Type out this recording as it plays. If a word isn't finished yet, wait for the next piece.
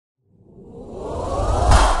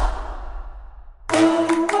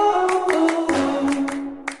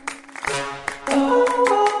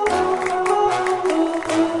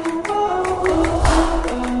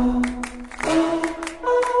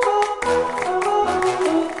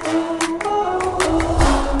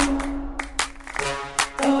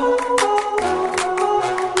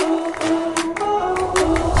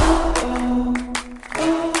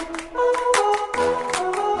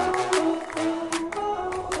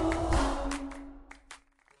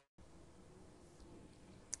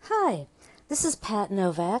This is Pat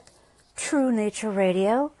Novak, True Nature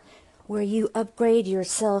Radio, where you upgrade your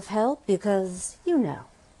self-help because you know.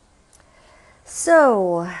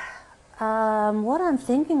 So, what I'm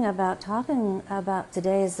thinking about talking about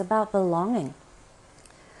today is about belonging.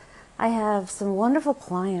 I have some wonderful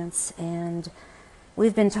clients, and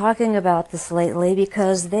we've been talking about this lately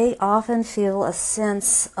because they often feel a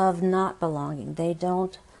sense of not belonging. They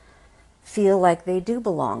don't feel like they do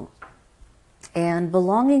belong. And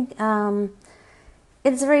belonging,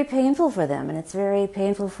 it's very painful for them, and it's very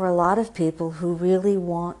painful for a lot of people who really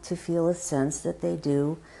want to feel a sense that they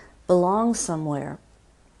do belong somewhere.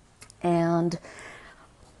 And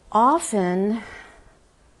often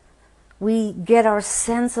we get our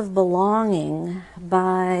sense of belonging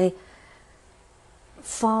by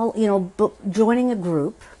joining a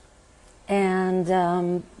group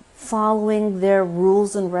and following their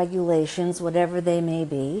rules and regulations, whatever they may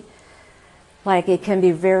be. Like it can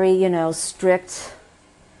be very, strict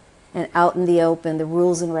and out in the open, the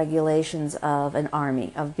rules and regulations of an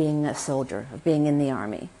army, of being a soldier, of being in the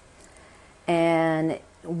army. And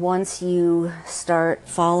once you start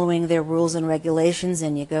following their rules and regulations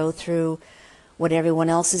and you go through what everyone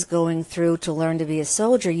else is going through to learn to be a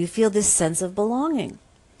soldier, you feel this sense of belonging.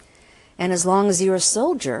 And as long as you're a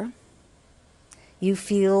soldier, you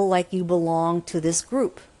feel like you belong to this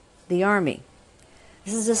group, the army.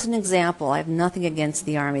 This is just an example. I have nothing against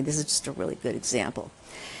the army. This is just a really good example.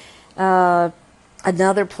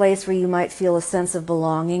 Another place where you might feel a sense of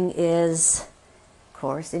belonging is, of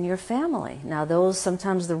course, in your family. Now,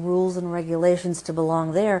 sometimes the rules and regulations to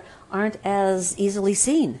belong there aren't as easily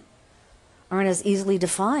seen, aren't as easily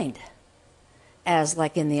defined as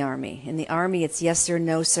like in the army. In the army, it's yes, sir,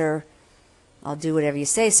 no, sir, I'll do whatever you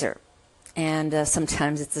say, sir. And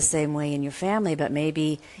sometimes it's the same way in your family, but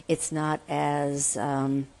maybe it's not as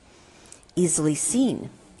easily seen.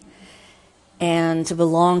 And to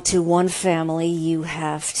belong to one family, you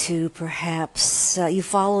have to perhaps, you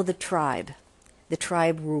follow the tribe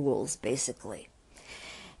rules, basically.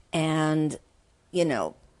 And,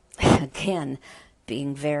 again,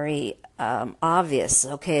 being very obvious,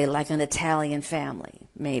 okay, like an Italian family,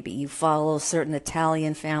 maybe. You follow certain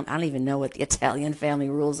Italian family, I don't even know what the Italian family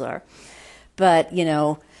rules are. But,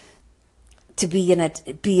 to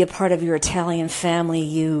be a part of your Italian family,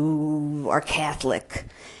 you are Catholic,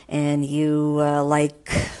 and you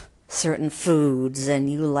like certain foods,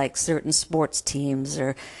 and you like certain sports teams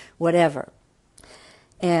or whatever.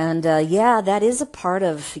 And that is a part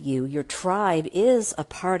of you. Your tribe is a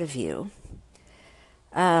part of you.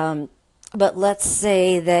 But let's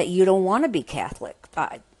say that you don't want to be Catholic.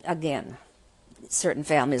 Again, certain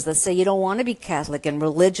families. Let's say you don't want to be Catholic, and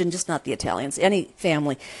religion, just not the Italians, any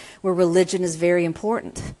family where religion is very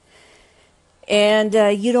important. And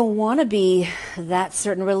you don't want to be that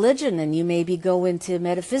certain religion, and you maybe go into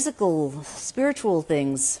metaphysical, spiritual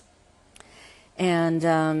things.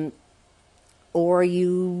 And or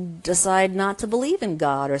you decide not to believe in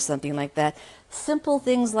God or something like that. Simple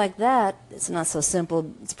things like that. It's not so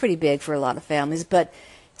simple. It's pretty big for a lot of families, but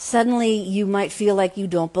suddenly you might feel like you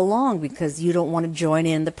don't belong because you don't want to join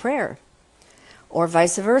in the prayer. Or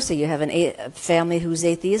vice versa. You have a family who's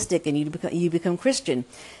atheistic and you become Christian.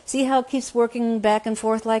 See how it keeps working back and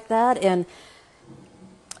forth like that? And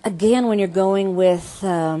again, when you're going with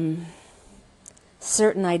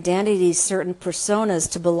certain identities, certain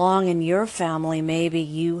personas to belong in your family, maybe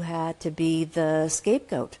you had to be the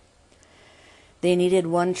scapegoat. They needed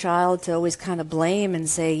one child to always kind of blame and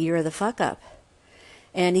say, you're the fuck up.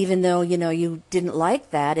 And even though, you didn't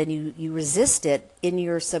like that and you resist it in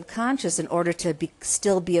your subconscious, in order to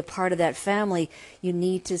still be a part of that family, you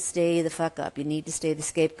need to stay the fuck up. You need to stay the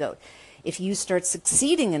scapegoat. If you start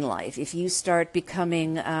succeeding in life, if you start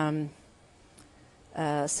becoming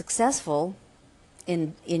successful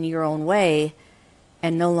in your own way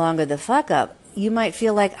and no longer the fuck up, you might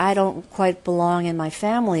feel like I don't quite belong in my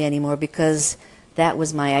family anymore because that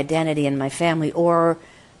was my identity in my family. Or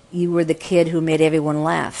you were the kid who made everyone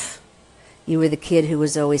laugh. You were the kid who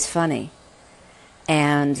was always funny.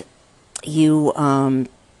 And you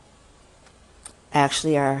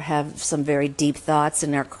actually have some very deep thoughts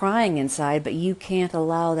and are crying inside, but you can't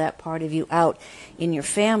allow that part of you out in your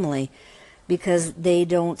family because they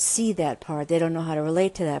don't see that part. They don't know how to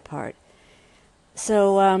relate to that part.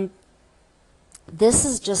 So this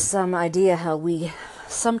is just some idea how we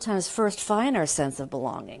sometimes first find our sense of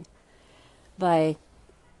belonging by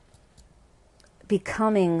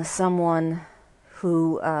becoming someone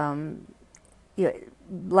who,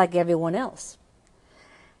 like everyone else.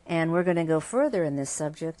 And we're going to go further in this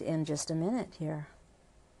subject in just a minute here.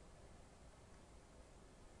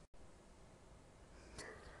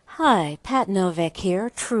 Hi, Pat Novak here,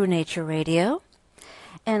 True Nature Radio,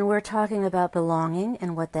 and we're talking about belonging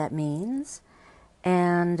and what that means.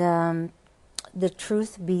 And the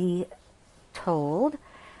truth be told,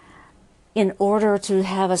 in order to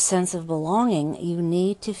have a sense of belonging, you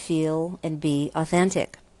need to feel and be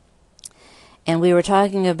authentic. And we were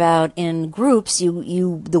talking about in groups,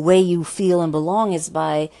 the way you feel and belong is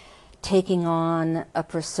by taking on a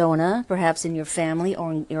persona, perhaps in your family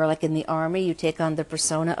or you're like in the army, you take on the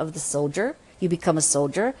persona of the soldier. You become a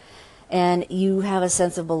soldier, and you have a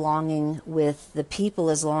sense of belonging with the people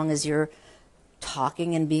as long as you're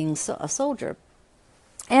talking and being a soldier.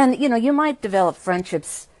 And you might develop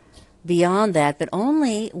friendships beyond that, but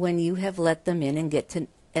only when you have let them in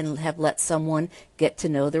and have let someone get to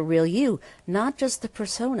know the real you, not just the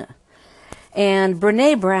persona. And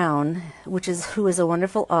Brene Brown, who is a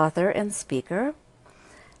wonderful author and speaker,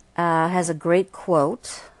 has a great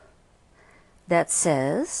quote that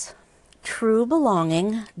says, "True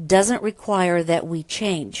belonging doesn't require that we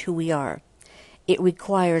change who we are. It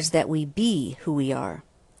requires that we be who we are.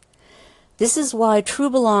 This is why true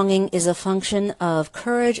belonging is a function of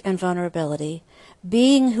courage and vulnerability.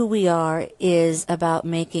 Being who we are is about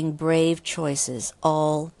making brave choices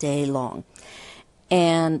all day long."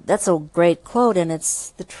 And that's a great quote, and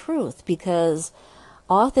it's the truth, because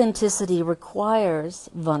authenticity requires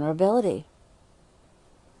vulnerability.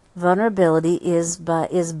 Vulnerability is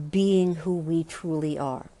being who we truly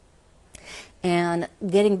are. And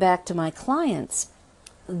getting back to my clients,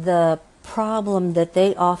 the problem that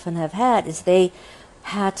they often have had is they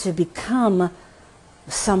had to become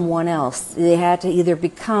someone else. They had to either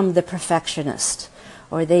become the perfectionist,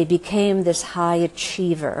 or they became this high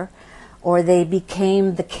achiever, or they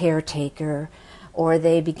became the caretaker, or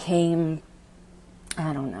they became,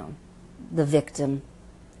 I don't know, the victim.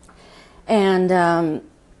 And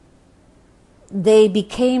they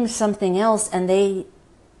became something else, and they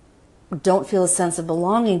don't feel a sense of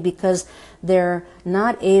belonging because they're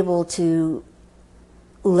not able to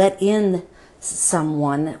let in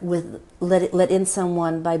someone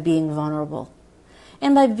by being vulnerable.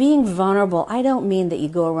 And by being vulnerable, I don't mean that you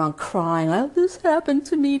go around crying, "Oh, this happened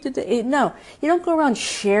to me today." No, you don't go around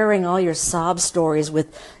sharing all your sob stories with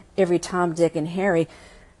every Tom, Dick, and Harry.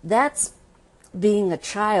 That's being a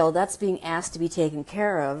child. That's being asked to be taken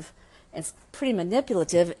care of. It's pretty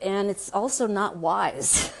manipulative, and it's also not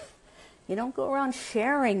wise. You don't go around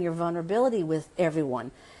sharing your vulnerability with everyone.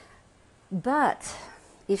 But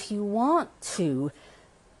if you want to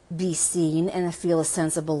be seen and feel a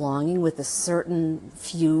sense of belonging with a certain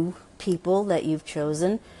few people that you've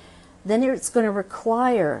chosen, then it's going to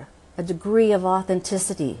require a degree of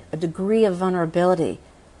authenticity, a degree of vulnerability,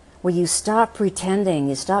 where you stop pretending,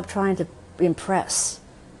 you stop trying to impress,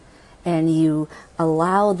 and you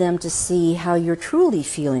allow them to see how you're truly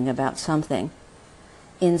feeling about something,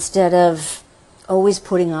 instead of always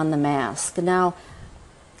putting on the mask. Now,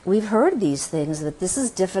 we've heard these things, that this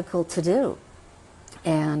is difficult to do.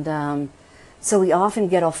 And so we often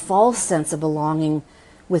get a false sense of belonging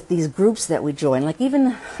with these groups that we join, like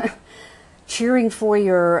even cheering for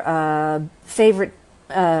your favorite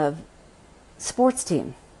sports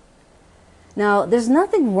team. Now, there's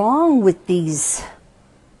nothing wrong with these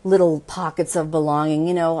little pockets of belonging.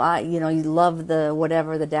 You love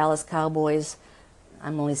the Dallas Cowboys.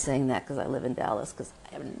 I'm only saying that because I live in Dallas, because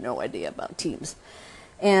I have no idea about teams.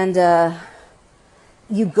 And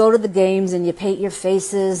you go to the games and you paint your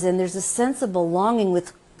faces, and there's a sense of belonging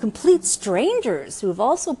with complete strangers who have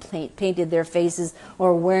also painted their faces or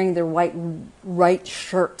are wearing their right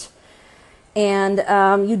shirt. And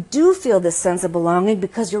you do feel this sense of belonging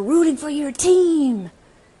because you're rooting for your team,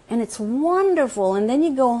 and it's wonderful. And then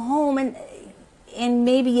you go home and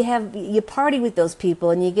maybe you party with those people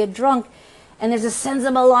and you get drunk, and there's a sense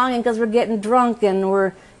of belonging because we're getting drunk and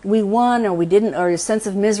we won or we didn't, or a sense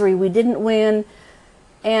of misery, we didn't win.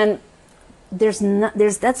 And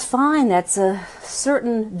that's fine. That's a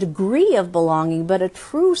certain degree of belonging, but a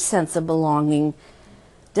true sense of belonging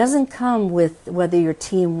doesn't come with whether your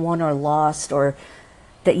team won or lost, or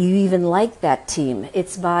that you even like that team.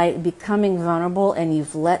 It's by becoming vulnerable, and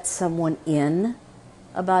you've let someone in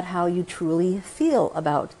about how you truly feel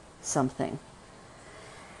about something.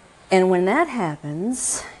 And when that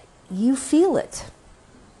happens, you feel it.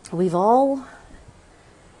 We've all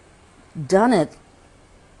done it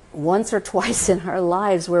once or twice in our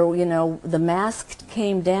lives where, the mask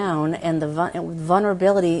came down and the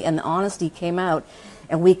vulnerability and the honesty came out,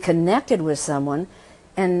 and we connected with someone,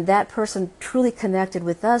 and that person truly connected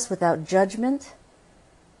with us without judgment,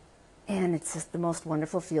 and it's just the most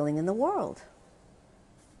wonderful feeling in the world.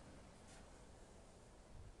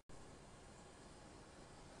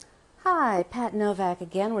 Hi, Pat Novak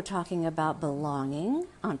again. We're talking about belonging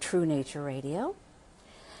on True Nature Radio.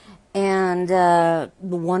 And the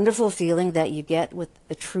wonderful feeling that you get with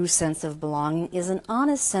a true sense of belonging is an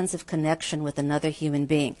honest sense of connection with another human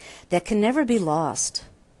being that can never be lost.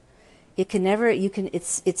 It can never,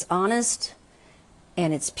 it's honest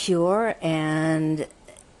and it's pure and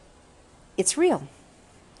it's real.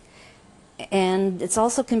 And it's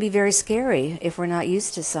also can be very scary if we're not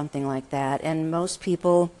used to something like that. And most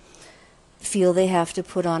people feel they have to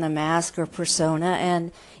put on a mask or persona.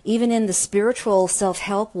 And even in the spiritual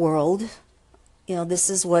self-help world, this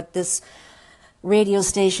is what this radio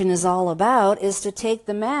station is all about, is to take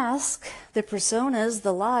the mask, the personas,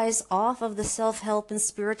 the lies off of the self-help and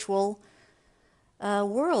spiritual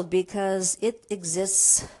world, because it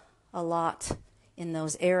exists a lot in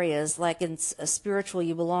those areas. Like in a spiritual,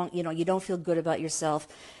 you belong, you don't feel good about yourself.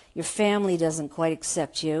 Your family doesn't quite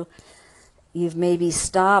accept you. You've maybe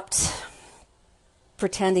stopped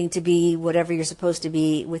pretending to be whatever you're supposed to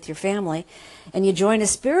be with your family, and you join a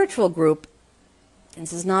spiritual group.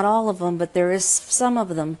 This is not all of them, but there is some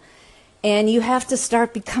of them, and you have to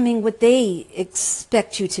start becoming what they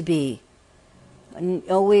expect you to be. And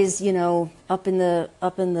always, up in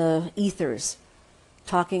the ethers,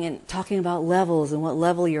 talking about levels and what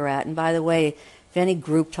level you're at. And by the way, if any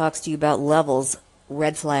group talks to you about levels,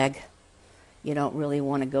 red flag. You don't really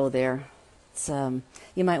want to go there. It's,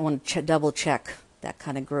 you might want to double check that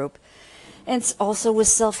kind of group. And it's also with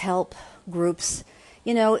self-help groups.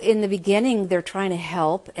 In the beginning, they're trying to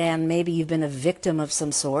help, and maybe you've been a victim of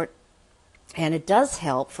some sort, and it does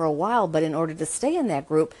help for a while, but in order to stay in that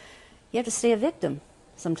group, you have to stay a victim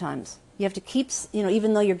sometimes. You have to keep,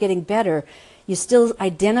 even though you're getting better, you still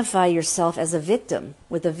identify yourself as a victim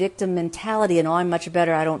with a victim mentality, and I'm much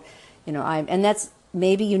better, and that's,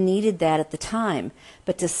 maybe you needed that at the time,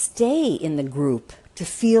 but to stay in the group, to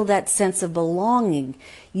feel that sense of belonging,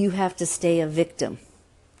 you have to stay a victim.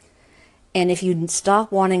 And if you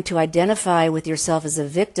stop wanting to identify with yourself as a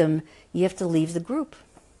victim, you have to leave the group,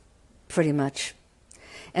 pretty much.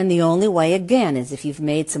 And the only way, again, is if you've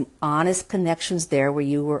made some honest connections there where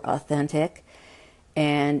you were authentic,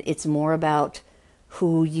 and it's more about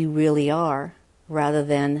who you really are rather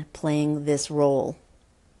than playing this role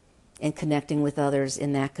and connecting with others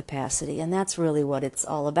in that capacity. And that's really what it's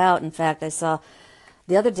all about. In fact,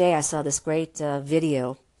 the other day I saw this great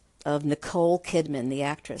video of Nicole Kidman, the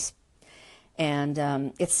actress. And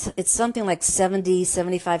it's something like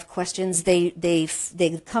 75 questions. They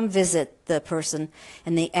come visit the person,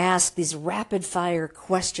 and they ask these rapid fire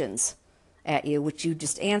questions at you, which you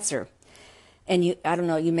just answer. And I don't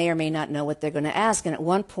know, you may or may not know what they're going to ask. And at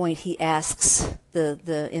one point, he asks,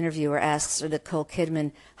 the interviewer asks Nicole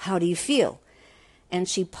Kidman, "How do you feel?" And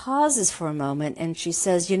she pauses for a moment, and she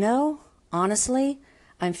says, honestly,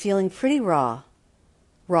 I'm feeling pretty raw,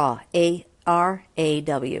 A-R-A-W.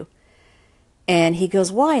 And he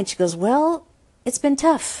goes, "Why?" And she goes, "Well, it's been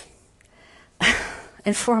tough."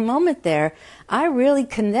 And for a moment there, I really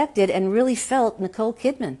connected and really felt Nicole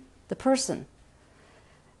Kidman, the person.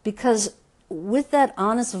 Because with that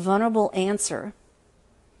honest, vulnerable answer,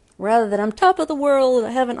 rather than "I'm top of the world,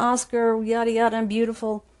 I have an Oscar, yada yada, I'm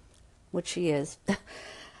beautiful," which she is,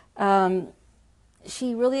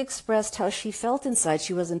 she really expressed how she felt inside.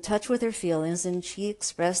 She was in touch with her feelings, and she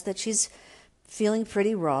expressed that she's feeling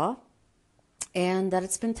pretty raw and that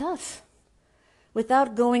it's been tough.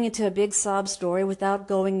 Without going into a big sob story, without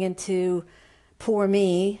going into poor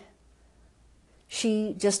me,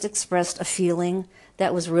 she just expressed a feeling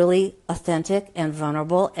that was really authentic and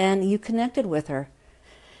vulnerable, and you connected with her.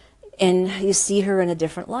 And you see her in a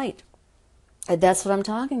different light. And that's what I'm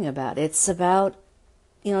talking about. It's about,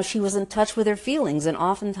 she was in touch with her feelings, and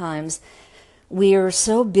oftentimes we are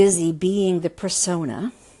so busy being the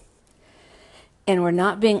persona, and we're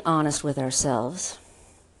not being honest with ourselves,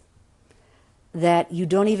 that you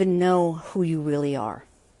don't even know who you really are.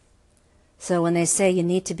 So when they say you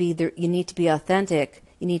need to be authentic,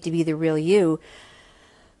 you need to be the real you,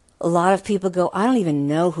 a lot of people go, "I don't even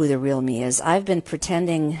know who the real me is. I've been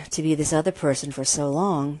pretending to be this other person for so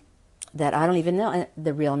long that I don't even know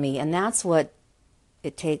the real me." And that's what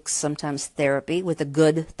it takes sometimes, therapy with a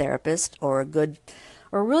good therapist or a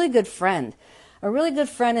really good friend. A really good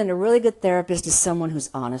friend and a really good therapist is someone who's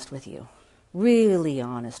honest with you, really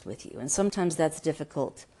honest with you. And sometimes that's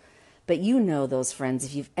difficult. But you know those friends,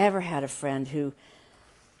 if you've ever had a friend who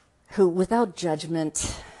without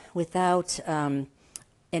judgment, without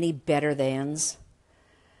any better thans,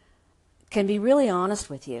 can be really honest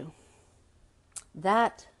with you.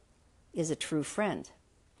 That is a true friend.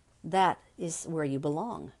 That is where you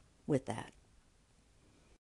belong with that.